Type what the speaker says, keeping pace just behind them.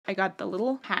I got the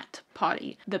little hat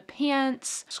potty, the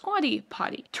pants squatty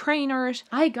potty, trainers.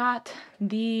 I got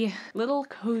the little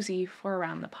cozy for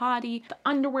around the potty, the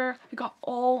underwear. I got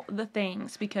all the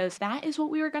things because that is what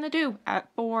we were gonna do at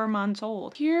 4 months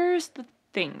old. Here's the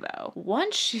thing though.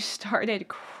 Once she started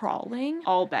crawling,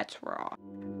 all bets were off.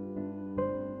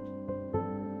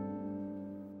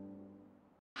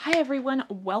 Hi everyone,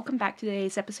 welcome back to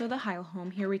today's episode of The Heil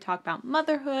Home. Here we talk about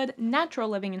motherhood, natural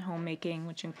living and homemaking,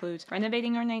 which includes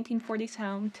renovating our 1940s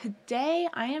home. Today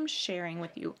I am sharing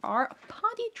with you our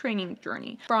potty training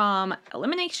journey from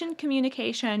elimination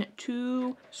communication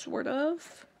to sort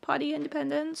of potty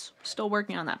independence. Still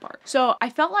working on that part. So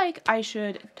I felt like I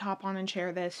should hop on and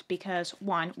share this because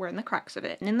one, we're in the crux of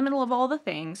it and in the middle of all the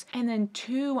things. And then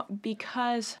two,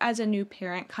 because as a new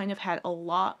parent kind of had a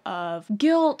lot of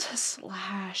guilt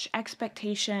 /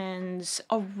 expectations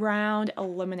around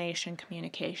elimination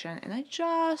communication. And I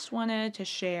just wanted to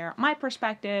share my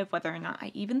perspective, whether or not I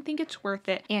even think it's worth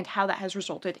it and how that has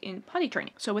resulted in potty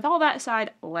training. So with all that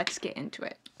aside, let's get into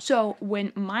it. So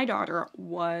when my daughter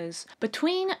was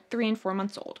between 3 and 4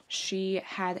 months old, she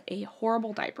had a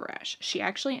horrible diaper rash. She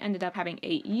actually ended up having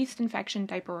a yeast infection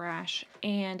diaper rash,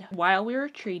 and while we were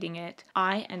treating it,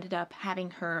 I ended up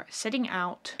having her sitting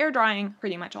out, air drying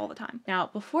pretty much all the time. Now,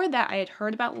 before that, I had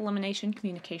heard about elimination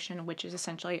communication, which is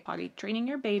essentially potty training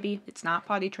your baby. It's not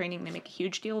potty training. They make a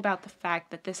huge deal about the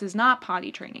fact that this is not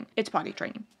potty training. It's potty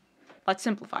training. Let's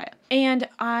simplify it. And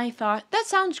I thought, that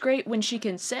sounds great. When she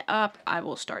can sit up, I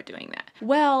will start doing that.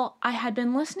 Well, I had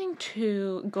been listening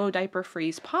to Go Diaper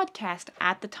Free's podcast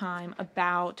at the time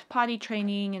about potty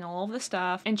training and all of the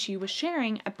stuff, and she was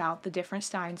sharing about the different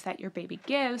signs that your baby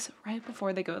gives right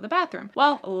before they go to the bathroom.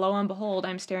 Well, lo and behold,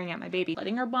 I'm staring at my baby,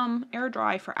 letting her bum air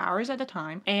dry for hours at a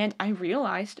time, and I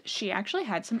realized she actually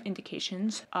had some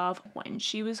indications of when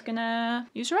she was gonna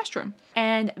use the restroom.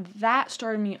 And that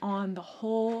started me on the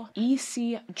whole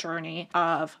easy journey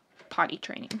of potty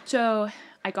training. So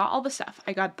I got all the stuff.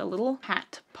 I got the little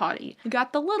hat potty. I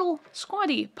got the little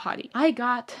squatty potty. I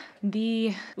got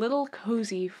the little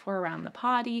cozy for around the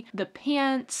potty, the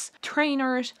pants,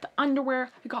 trainers, the underwear.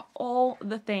 I got all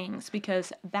the things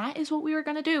because that is what we were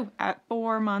gonna do at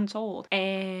 4 months old.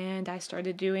 And I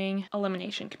started doing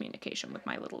elimination communication with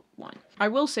my little one. I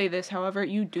will say this, however,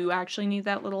 you do actually need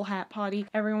that little hat potty.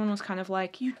 Everyone was kind of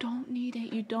like, you don't need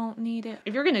it, you don't need it.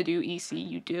 If you're gonna do EC,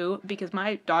 you do, because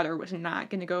my daughter was not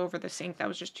gonna go over the sink.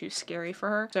 That was just too scary for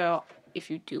her. So if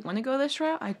you do want to go this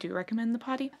route, I do recommend the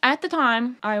potty. At the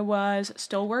time, I was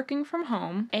still working from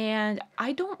home, and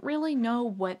I don't really know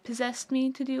what possessed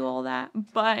me to do all that,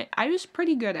 but I was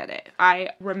pretty good at it.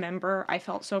 I remember I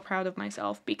felt so proud of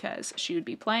myself because she would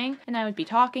be playing, and I would be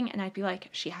talking, and I'd be like,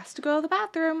 she has to go to the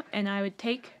bathroom, and I would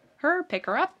take her, pick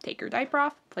her up, take her diaper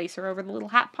off, place her over the little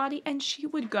hat potty, and she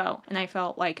would go. And I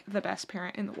felt like the best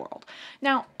parent in the world.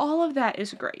 Now, all of that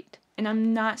is great. And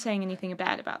I'm not saying anything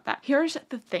bad about that. Here's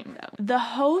the thing though. The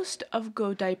host of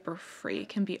Go Diaper Free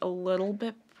can be a little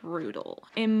bit brutal.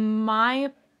 In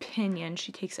my opinion,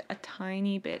 she takes it a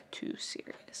tiny bit too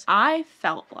serious. I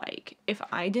felt like if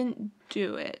I didn't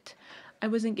do it, I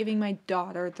wasn't giving my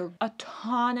daughter the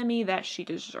autonomy that she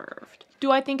deserved. Do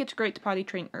I think it's great to potty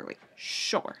train early?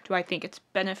 Sure. Do I think it's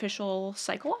beneficial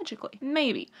psychologically?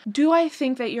 Maybe. Do I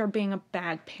think that you're being a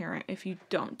bad parent if you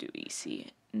don't do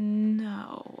EC?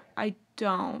 No, I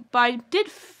don't. But I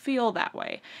did feel that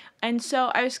way. And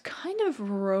so I was kind of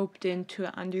roped into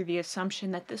it under the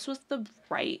assumption that this was the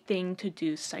right thing to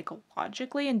do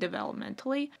psychologically and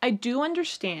developmentally. I do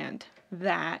understand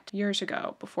that years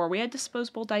ago, before we had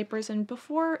disposable diapers and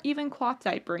before even cloth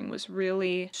diapering was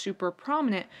really super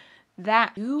prominent,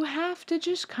 that you have to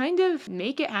just kind of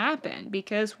make it happen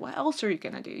because what else are you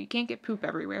gonna do? You can't get poop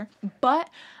everywhere. But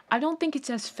I don't think it's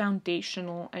as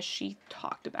foundational as she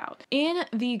talked about. In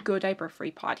the Go Diaper Free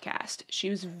podcast, she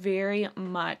was very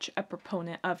much a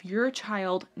proponent of your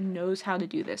child knows how to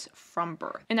do this from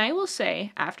birth. And I will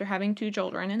say, after having 2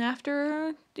 children and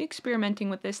after experimenting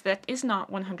with this, that is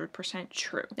not 100%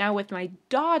 true. Now with my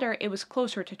daughter, it was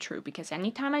closer to true because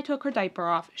anytime I took her diaper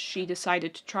off, she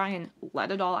decided to try and let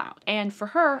it all out. And for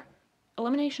her,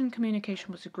 elimination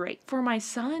communication was great. For my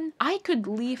son, I could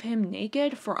leave him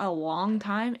naked for a long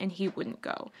time and he wouldn't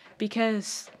go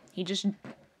because he just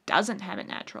doesn't have it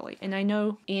naturally. And I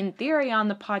know in theory on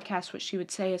the podcast what she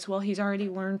would say is, well, he's already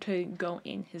learned to go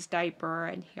in his diaper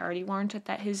and he already learned that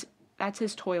that's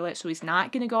his toilet, so he's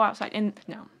not going to go outside. And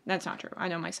no, that's not true. I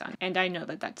know my son, and I know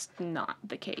that that's not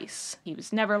the case. He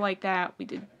was never like that. We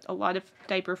did a lot of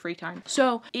diaper free time.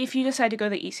 So if you decide to go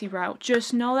the EC route,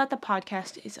 just know that the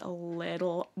podcast is a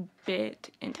little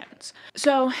bit intense.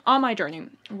 So on my journey,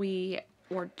 we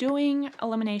were doing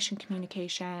elimination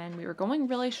communication. We were going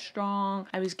really strong.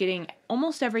 I was getting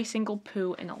almost every single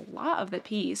poo and a lot of the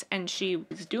pees, and she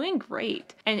was doing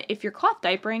great. And if you're cloth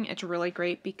diapering, it's really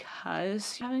great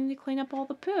because you're having to clean up all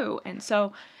the poo. And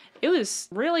so it was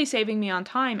really saving me on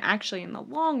time, actually, in the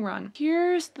long run.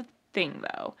 Here's the thing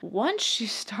though. Once she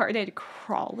started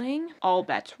crawling, all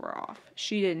bets were off.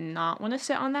 She did not want to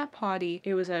sit on that potty.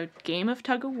 It was a game of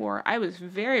tug of war. I was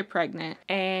very pregnant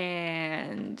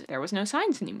and there was no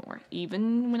signs anymore.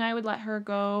 Even when I would let her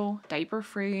go diaper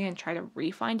free and try to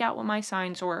re-find out what my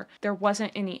signs were, there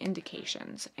wasn't any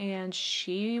indications. And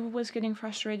she was getting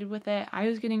frustrated with it. I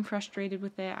was getting frustrated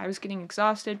with it. I was getting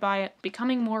exhausted by it,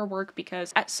 becoming more work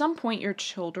because at some point your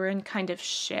children kind of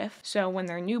shift. So when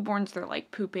they're newborns, they're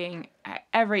like pooping at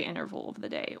every interval of the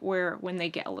day, where when they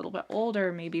get a little bit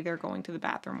older, maybe they're going to the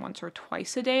bathroom once or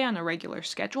twice a day on a regular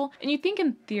schedule. And you think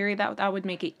in theory that would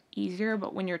make it easier,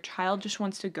 but when your child just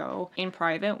wants to go in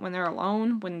private when they're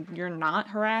alone, when you're not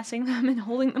harassing them and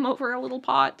holding them over a little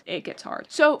pot, it gets hard.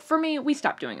 So for me, we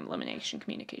stopped doing elimination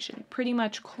communication, pretty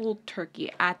much cold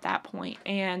turkey at that point.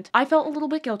 And I felt a little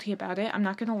bit guilty about it. I'm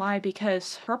not gonna lie,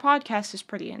 because her podcast is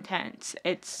pretty intense.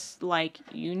 It's like,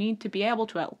 you need to be able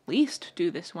to at least do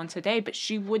this once a day, but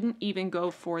she wouldn't even go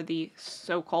for the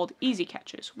so-called easy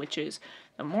catches, which is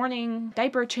the morning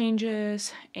diaper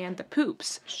changes and the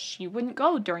poops. She wouldn't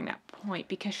go during that point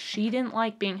because she didn't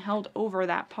like being held over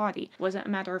that potty. It wasn't a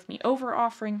matter of me over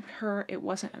offering her. It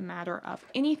wasn't a matter of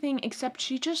anything except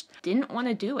she just didn't want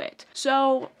to do it.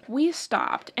 So we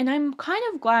stopped, and I'm kind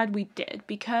of glad we did,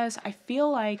 because I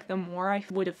feel like the more I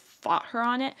would have fought her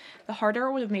on it, the harder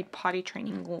it would have made potty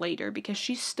training later, because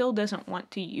she still doesn't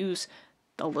want to use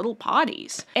the little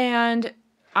potties. And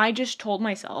I just told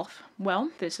myself, well,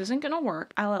 this isn't going to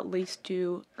work. I'll at least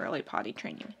do early potty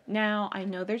training. Now, I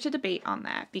know there's a debate on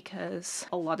that because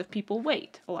a lot of people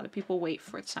wait. A lot of people wait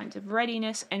for signs of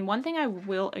readiness. And one thing I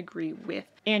will agree with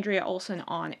Andrea Olson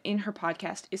on in her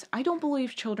podcast is I don't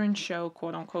believe children show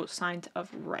quote unquote signs of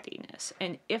readiness.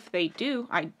 And if they do,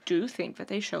 I do think that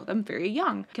they show them very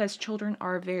young, because children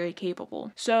are very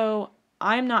capable. So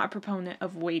I'm not a proponent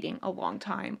of waiting a long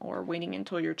time or waiting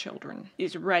until your children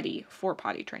is ready for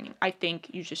potty training. I think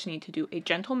you just need to do a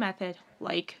gentle method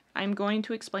like I'm going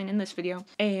to explain in this video,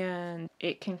 and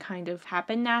it can kind of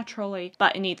happen naturally,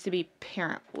 but it needs to be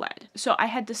parent-led. So I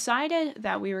had decided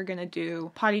that we were going to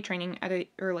do potty training at an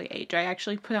early age. I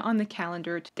actually put it on the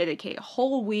calendar to dedicate a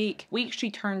whole week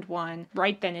she turned 1,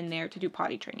 right then and there, to do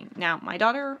potty training. Now, my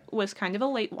daughter was kind of a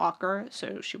late walker,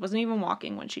 so she wasn't even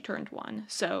walking when she turned 1.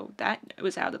 So that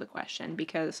was out of the question,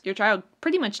 because your child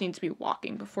pretty much needs to be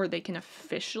walking before they can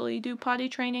officially do potty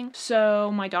training.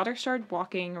 So my daughter started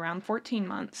walking around 14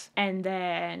 months, and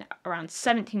then around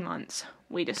 17 months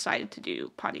we decided to do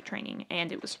potty training,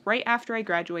 and it was right after I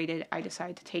graduated. I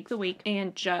decided to take the week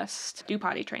and just do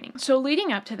potty training. So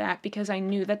leading up to that, because I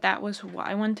knew that that was what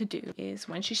I wanted to do, is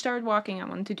when she started walking, I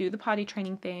wanted to do the potty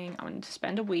training thing. I wanted to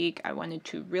spend a week. I wanted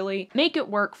to really make it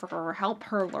work for her, help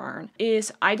her learn.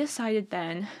 I decided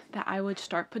then that I would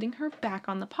start putting her back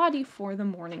on the potty for the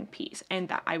morning piece, and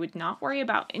that I would not worry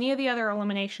about any of the other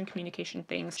elimination communication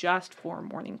things, just for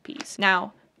morning piece.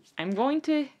 Now, I'm going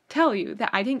to tell you that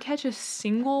I didn't catch a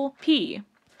single pee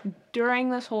during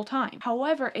this whole time.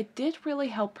 However, it did really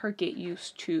help her get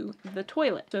used to the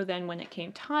toilet. So then when it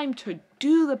came time to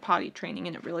do the potty training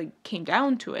and it really came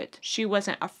down to it, she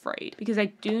wasn't afraid. Because I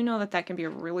do know that that can be a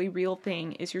really real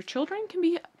thing, is your children can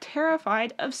be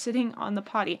terrified of sitting on the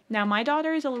potty. Now, my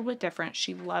daughter is a little bit different.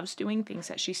 She loves doing things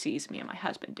that she sees me and my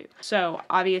husband do. So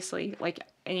obviously, like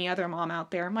any other mom out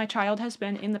there, my child has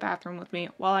been in the bathroom with me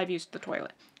while I've used the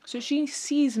toilet. So she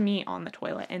sees me on the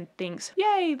toilet and thinks,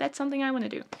 yay, that's something I want to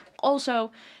do.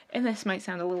 Also, and this might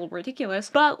sound a little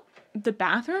ridiculous, but the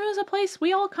bathroom is a place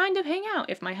we all kind of hang out.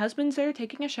 If my husband's there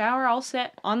taking a shower, I'll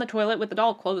sit on the toilet with the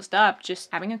doll closed up, just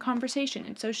having a conversation.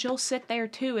 And so she'll sit there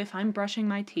too if I'm brushing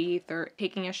my teeth or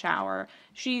taking a shower.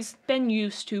 She's been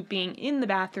used to being in the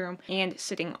bathroom and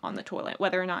sitting on the toilet.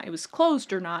 Whether or not it was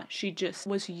closed or not, she just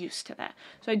was used to that.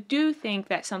 So I do think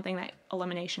that something that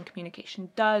elimination communication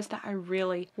does that I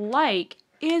really like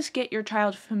is get your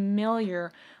child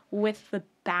familiar with the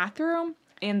bathroom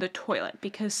and the toilet,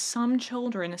 because some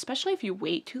children, especially if you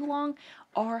wait too long,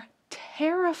 are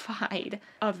terrified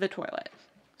of the toilet.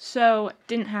 So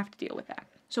didn't have to deal with that.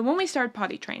 So when we started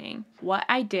potty training, what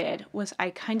I did was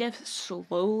I kind of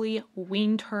slowly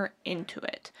weaned her into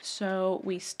it. So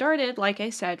we started, like I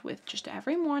said, with just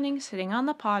every morning sitting on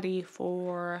the potty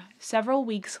for several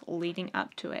weeks leading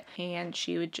up to it. And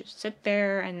she would just sit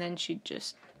there, and then she'd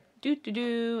just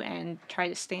do and try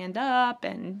to stand up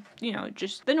and,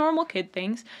 just the normal kid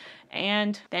things.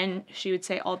 And then she would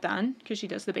say all done, because she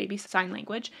does the baby sign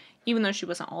language, even though she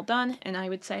wasn't all done. And I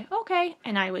would say, okay.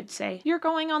 And I would say, you're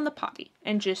going on the potty,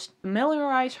 and just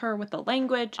familiarize her with the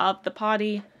language of the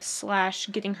potty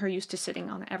 / getting her used to sitting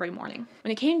on it every morning.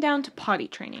 When it came down to potty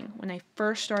training, when I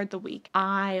first started the week,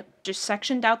 I just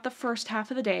sectioned out the first half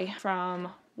of the day from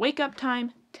wake up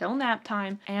time till nap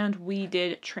time, and we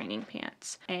did training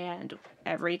pants. And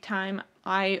every time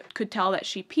I could tell that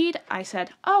she peed, I said,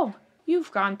 oh,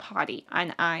 you've gone potty.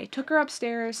 And I took her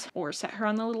upstairs or set her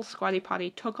on the little squatty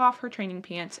potty, took off her training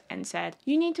pants and said,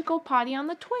 you need to go potty on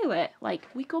the toilet. Like,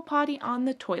 we go potty on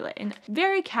the toilet. And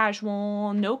very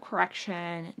casual, no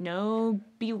correction, no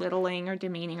belittling or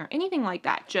demeaning or anything like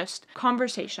that. Just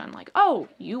conversation like, oh,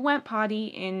 you went potty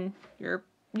in your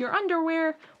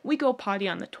underwear, we go potty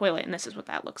on the toilet, and this is what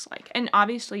that looks like. And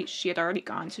obviously she had already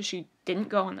gone, so she didn't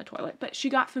go on the toilet, but she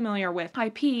got familiar with I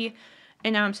pee,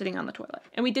 and now I'm sitting on the toilet.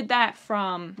 And we did that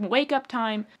from wake up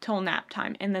time till nap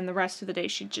time, and then the rest of the day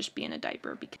she'd just be in a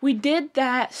diaper. We did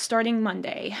that starting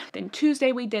Monday. Then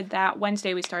Tuesday we did that.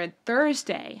 Wednesday we started.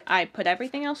 Thursday I put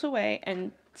everything else away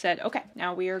and said, okay,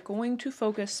 now we are going to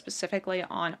focus specifically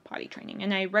on potty training.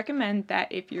 And I recommend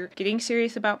that if you're getting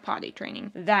serious about potty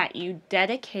training, that you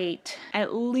dedicate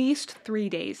at least 3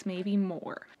 days, maybe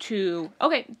more, to,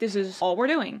 okay, this is all we're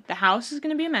doing. The house is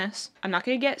going to be a mess. I'm not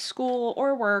going to get school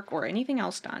or work or anything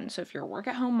else done. So if you're a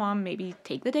work-at-home mom, maybe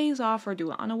take the days off or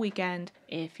do it on a weekend.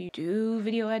 If you do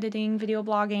video editing, video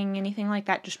blogging, anything like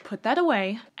that, just put that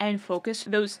away and focus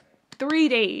those 3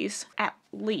 days at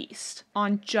least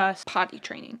on just potty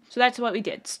training. So that's what we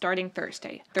did starting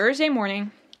Thursday. Thursday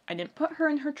morning, I didn't put her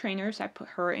in her trainers. I put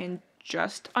her in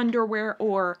just underwear,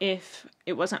 or if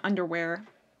it wasn't underwear,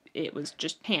 it was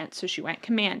just pants, so she went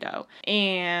commando,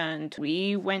 and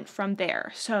we went from there.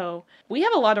 So we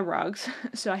have a lot of rugs,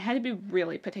 so I had to be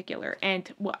really particular, and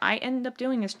what I ended up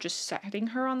doing is just setting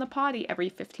her on the potty every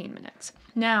 15 minutes.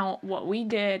 Now, what we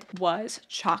did was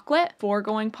chocolate for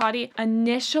going potty.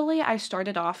 Initially, I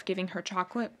started off giving her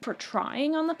chocolate for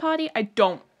trying on the potty. I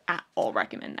don't at all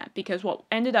recommend that, because what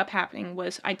ended up happening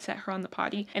was I'd set her on the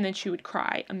potty and then she would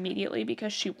cry immediately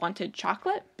because she wanted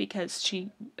chocolate, because she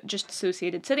just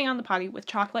associated sitting on the potty with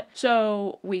chocolate.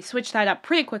 So we switched that up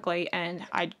pretty quickly, and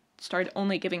I started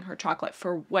only giving her chocolate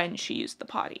for when she used the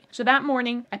potty. So that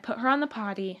morning, I put her on the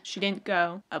potty. She didn't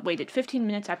go. I waited 15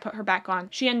 minutes. I put her back on.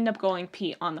 She ended up going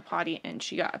pee on the potty, and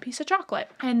she got a piece of chocolate.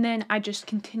 And then I just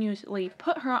continuously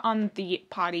put her on the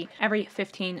potty every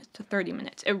 15 to 30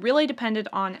 minutes. It really depended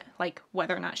on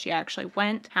whether or not she actually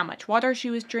went, how much water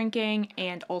she was drinking,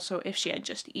 and also if she had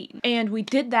just eaten. And we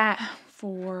did that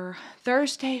for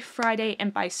Thursday, Friday,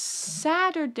 and by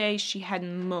Saturday, she had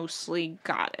mostly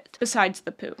got it, besides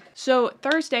the poo. So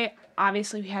Thursday,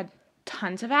 obviously, we had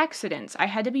tons of accidents. I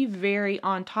had to be very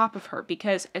on top of her,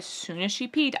 because as soon as she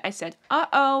peed, I said,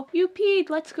 uh-oh, you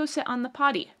peed, let's go sit on the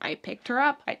potty. I picked her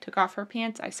up, I took off her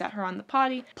pants, I set her on the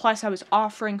potty, plus I was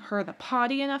offering her the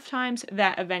potty enough times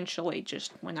that eventually,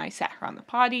 just when I set her on the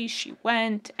potty, she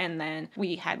went, and then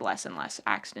we had less and less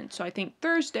accidents. So I think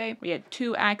Thursday, we had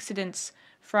 2 accidents,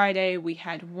 Friday, we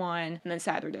had 1, and then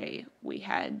Saturday, we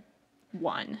had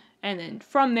 1. And then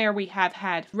from there, we have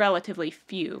had relatively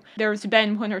few. There's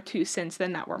been 1 or 2 since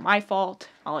then that were my fault.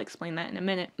 I'll explain that in a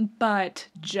minute. But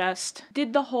just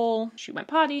did the whole, she went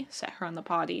potty, set her on the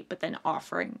potty, but then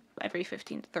offering every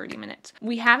 15 to 30 minutes.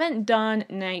 We haven't done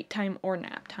nighttime or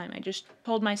nap time. I just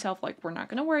told myself, we're not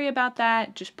going to worry about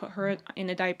that. Just put her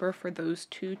in a diaper for those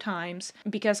 2 times,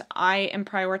 because I am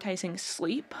prioritizing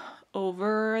sleep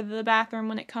over the bathroom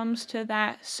when it comes to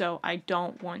that, so I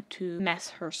don't want to mess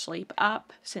her sleep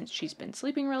up since she's been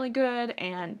sleeping really good,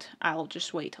 and I'll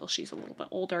just wait till she's a little bit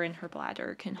older and her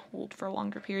bladder can hold for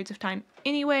longer periods of time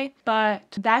anyway.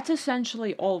 But that's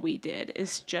essentially all we did,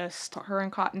 is just put her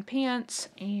in cotton pants,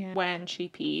 and when she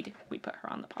peed, we put her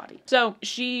on the potty. So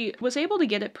she was able to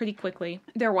get it pretty quickly.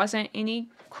 There wasn't any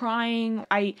crying.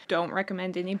 I don't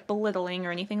recommend any belittling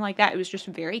or anything like that. It was just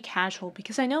very casual,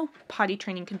 because I know potty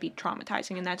training can be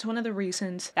traumatizing, and that's one of the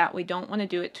reasons that we don't want to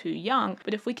do it too young.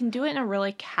 But if we can do it in a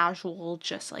really casual,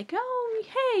 just oh,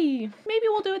 hey, maybe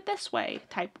we'll do it this way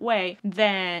type way,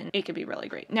 then it could be really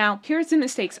great. Now, here's the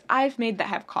mistakes I've made that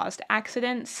have caused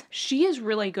accidents. She is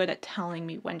really good at telling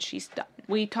me when she's done.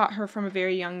 We taught her from a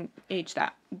very young age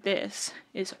that this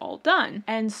is all done.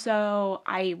 And so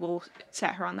I will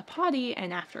set her on the potty,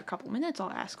 and after a couple minutes, I'll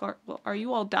ask her, well, are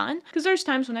you all done? Because there's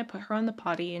times when I put her on the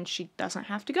potty and she doesn't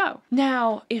have to go.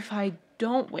 Now, if I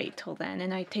don't wait till then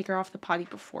and I take her off the potty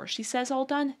before she says all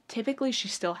done, typically she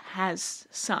still has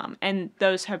some, and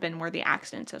those have been where the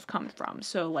accidents have come from.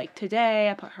 So like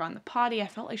today I put her on the potty, I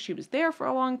felt like she was there for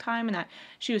a long time, and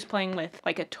she was playing with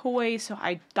like a toy, so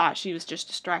I thought she was just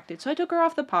distracted, so I took her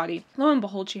off the potty. Lo and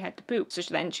behold, she had to poop. So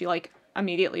then she like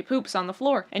immediately poops on the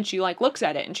floor, and she like looks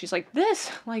at it and she's like,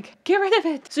 this, like, get rid of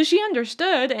it. So she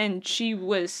understood, and she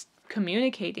was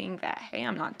communicating that, hey,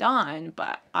 I'm not done,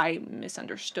 but I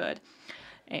misunderstood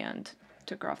and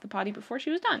took her off the potty before she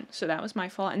was done. So that was my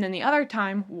fault. And then the other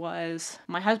time was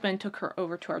my husband took her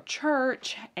over to our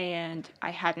church, and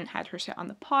I hadn't had her sit on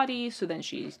the potty, so then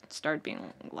she started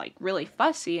being like really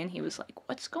fussy, and he was like,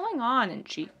 what's going on? And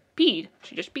she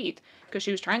just peed because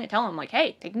she was trying to tell him like,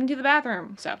 hey, take me to the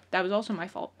bathroom. So that was also my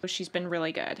fault. But she's been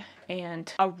really good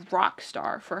and a rock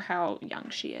star for how young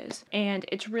she is. And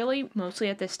it's really mostly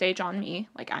at this stage on me.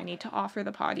 Like, I need to offer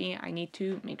the potty. I need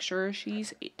to make sure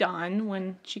she's done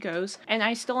when she goes. And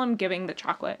I still am giving the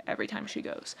chocolate every time she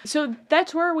goes. So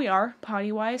that's where we are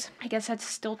potty wise. I guess that's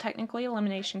still technically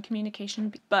elimination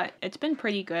communication, but it's been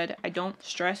pretty good. I don't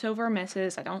stress over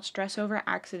misses. I don't stress over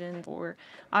accidents, or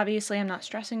obviously I'm not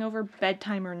stressing over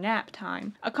bedtime or nap time.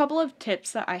 A couple of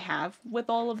tips that I have with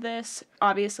all of this,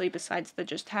 obviously besides the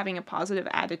just having a positive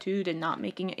attitude and not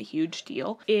making it a huge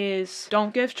deal, is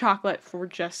don't give chocolate for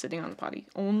just sitting on the potty.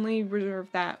 Only reserve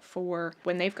that for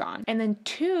when they've gone. And then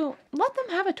 2, let them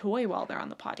have a toy while they're on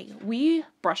the potty. We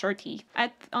brush our teeth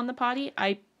on the potty.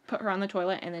 I put her on the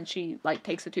toilet, and then she like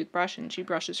takes a toothbrush and she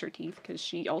brushes her teeth because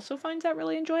she also finds that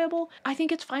really enjoyable. I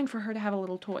think it's fine for her to have a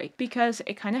little toy because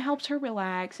it kind of helps her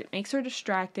relax, it makes her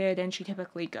distracted, and she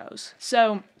typically goes.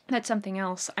 So that's something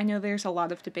else. I know there's a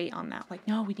lot of debate on that. Like,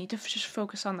 no, we need to just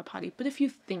focus on the potty. But if you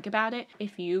think about it,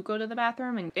 if you go to the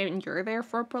bathroom and you're there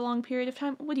for a prolonged period of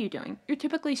time, what are you doing? You're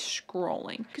typically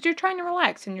scrolling because you're trying to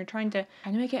relax and you're trying to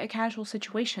kind of make it a casual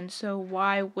situation. So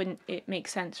why wouldn't it make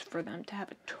sense for them to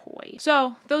have a toy?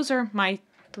 So those are my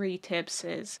 3 tips: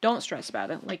 is don't stress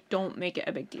about it. Like, don't make it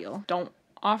a big deal. Don't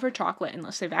offer chocolate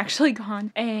unless they've actually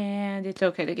gone, and it's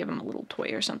okay to give them a little toy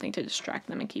or something to distract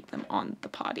them and keep them on the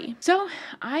potty. So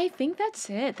I think that's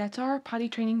it. That's our potty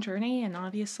training journey, and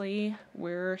obviously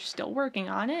we're still working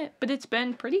on it, but it's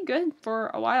been pretty good for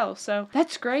a while, so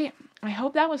that's great. I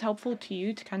hope that was helpful to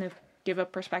you to kind of give a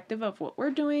perspective of what we're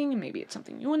doing, and maybe it's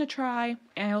something you want to try.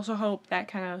 And I also hope that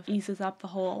kind of eases up the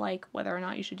whole like whether or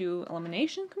not you should do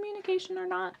elimination communication or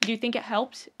not. Do you think it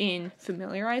helped in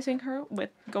familiarizing her with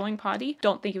going potty?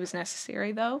 Don't think it was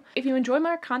necessary though. If you enjoy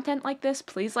more content like this,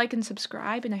 please like and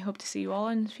subscribe, and I hope to see you all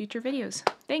in future videos.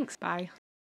 Thanks. Bye.